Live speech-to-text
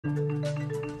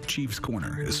Chief's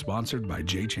Corner is sponsored by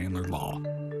J. Chandler Law.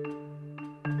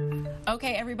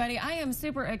 Okay, everybody, I am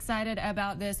super excited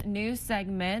about this new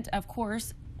segment. Of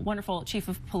course, wonderful Chief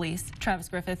of Police Travis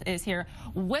Griffith is here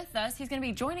with us. He's going to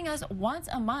be joining us once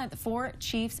a month for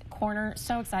Chief's Corner.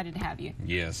 So excited to have you.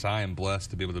 Yes, I am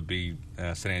blessed to be able to be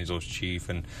San Angelo's chief,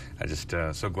 and I just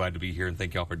so glad to be here, and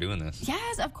thank y'all for doing this.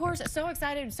 Yes, of course. So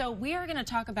excited. So we are going to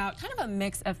talk about kind of a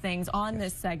mix of things on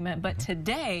this segment, but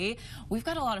today we've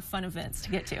got a lot of fun events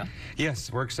to get to.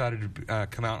 Yes, we're excited to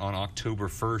come out on October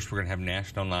 1st. We're going to have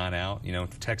National Night Out. You know,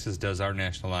 Texas does our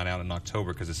National Night Out in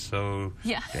October because it's so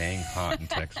dang hot in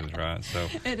Texas, right? So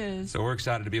it is. So we're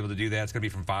excited to be able to do that. It's going to be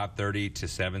from 5:30 to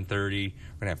 7:30. We're going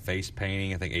to have face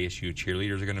painting. I think ASU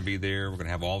cheerleaders are going to be there. We're going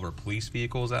to have all of our police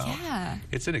vehicles out. Yeah.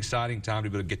 It's an exciting time to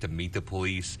be able to get to meet the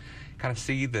police, kind of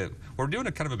see that we're doing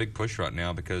a kind of a big push right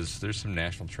now because there's some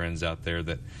national trends out there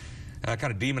that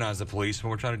kind of demonize the police. What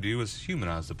we're trying to do is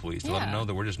humanize the police, to let them know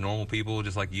that we're just normal people,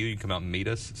 just like you. You can come out and meet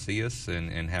us, see us,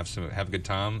 and have a good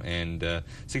time, and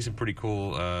see some pretty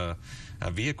cool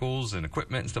vehicles and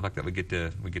equipment and stuff like that. We get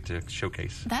to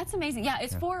showcase. That's amazing. Yeah,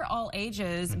 it's for all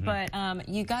ages, but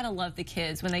you gotta love the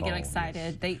kids when they get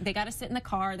excited. Yes. They gotta sit in the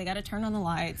car, they gotta turn on the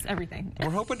lights, everything. We're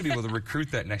hoping to be able to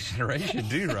recruit that next generation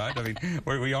too, right? I mean,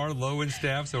 we are low in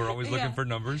staff, so we're always looking for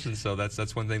numbers, and so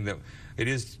that's one thing that it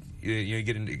is. You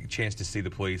get a chance to see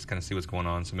the police, kind of see what's going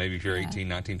on. So maybe if you're 18,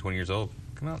 19, 20 years old,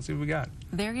 come out and see what we got.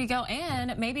 There you go.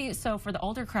 And maybe, so for the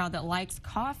older crowd that likes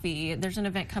coffee, there's an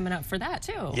event coming up for that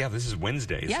too. Yeah, this is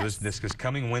Wednesday. Yes. So this is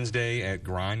coming Wednesday at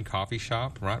Grind Coffee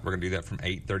Shop, right? We're going to do that from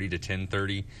 8:30 to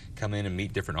 10:30. Come in and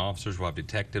meet different officers. We'll have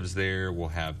detectives there. We'll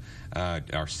have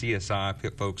our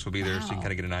CSI folks will be there, so you can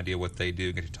kind of get an idea of what they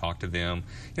do, get to talk to them.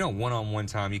 You know, one-on-one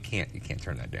time, you can't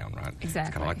turn that down, right? Exactly. It's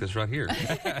kind of like this right here.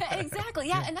 Exactly.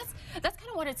 Yeah, and that's kind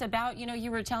of what it's about. You know,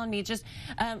 you were telling me just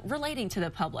relating to the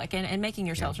public and making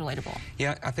yourselves relatable.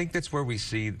 Yeah, I think that's where we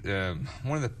see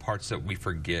one of the parts that we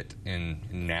forget in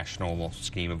national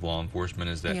scheme of law enforcement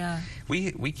is that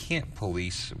we can't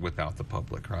police without the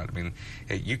public, right? I mean,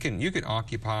 you can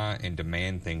occupy and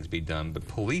demand things be done, but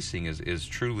policing is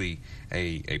truly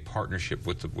a partnership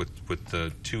with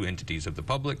the two entities of the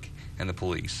public and the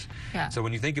police. Yeah. So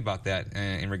when you think about that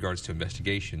in regards to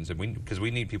investigations, and because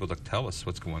we need people to tell us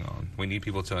what's going on, we need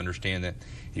people to understand that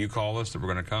you call us, that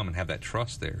we're going to come and have that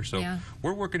trust there. So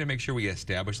we're working to make sure we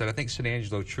establish that. I think San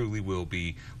Angelo truly will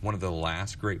be one of the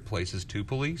last great places to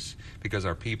police because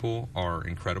our people are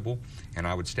incredible, and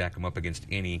I would stack them up against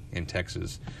any in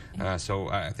Texas. So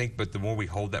I think, but the more we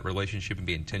hold that relationship and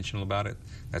be intentional about it,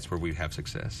 that's where we have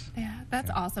success. Yeah, that's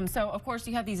awesome. So of course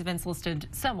you have these events listed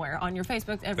somewhere on your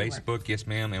Facebook, everywhere. Facebook, yes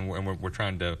ma'am, and we're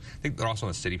trying to, I think they're also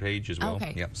on the city page as well.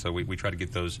 Okay. Yep, so we try to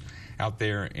get those out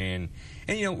there, and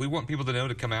you know, we want people to know,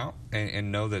 to come out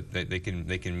and know that they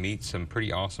can meet some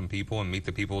pretty awesome people and meet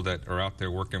the people that are out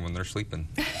there working when they're sleeping.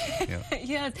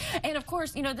 Yes, and of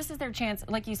course, you know, this is their chance,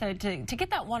 like you said, to get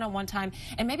that one-on-one time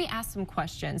and maybe ask some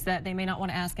questions that they may not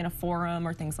want to ask in a forum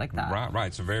or things like that. Right.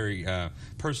 It's a very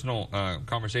personal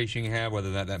conversation you have,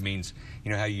 whether that means,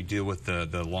 you know, how you deal with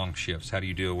the long shifts, how do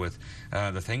you deal with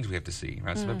the things we have to see,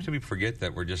 right? So people forget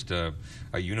that we're just a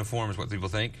uniform is what people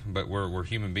think, but we're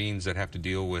human beings that have to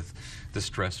deal with the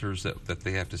stressors that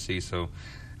they have to see. So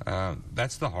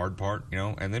that's the hard part, you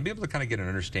know, and then be able to kind of get an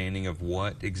understanding of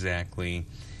what exactly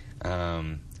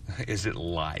is it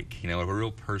like, you know, a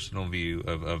real personal view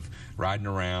of riding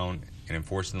around and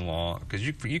enforcing the law, because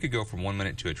you could go from 1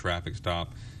 minute to a traffic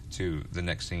stop to the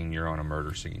next scene you're on a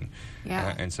murder scene.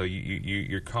 And so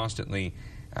you're constantly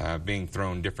being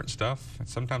thrown different stuff.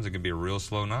 Sometimes it can be a real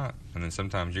slow night, and then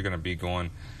sometimes you're going to be going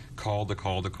call to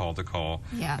call to call to call,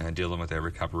 and dealing with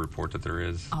every type of report that there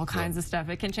is. All kinds of stuff.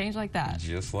 It can change like that.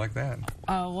 Just like that.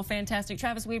 Oh, well, fantastic.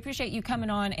 Travis, we appreciate you coming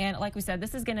on, and like we said,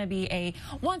 this is going to be a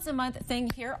once-a-month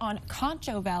thing here on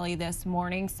Concho Valley this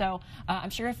morning, so I'm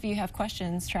sure if you have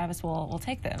questions, Travis will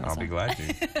take them. I'll be glad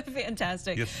to.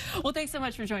 Fantastic. Well, thanks so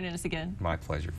much for joining us again. My pleasure.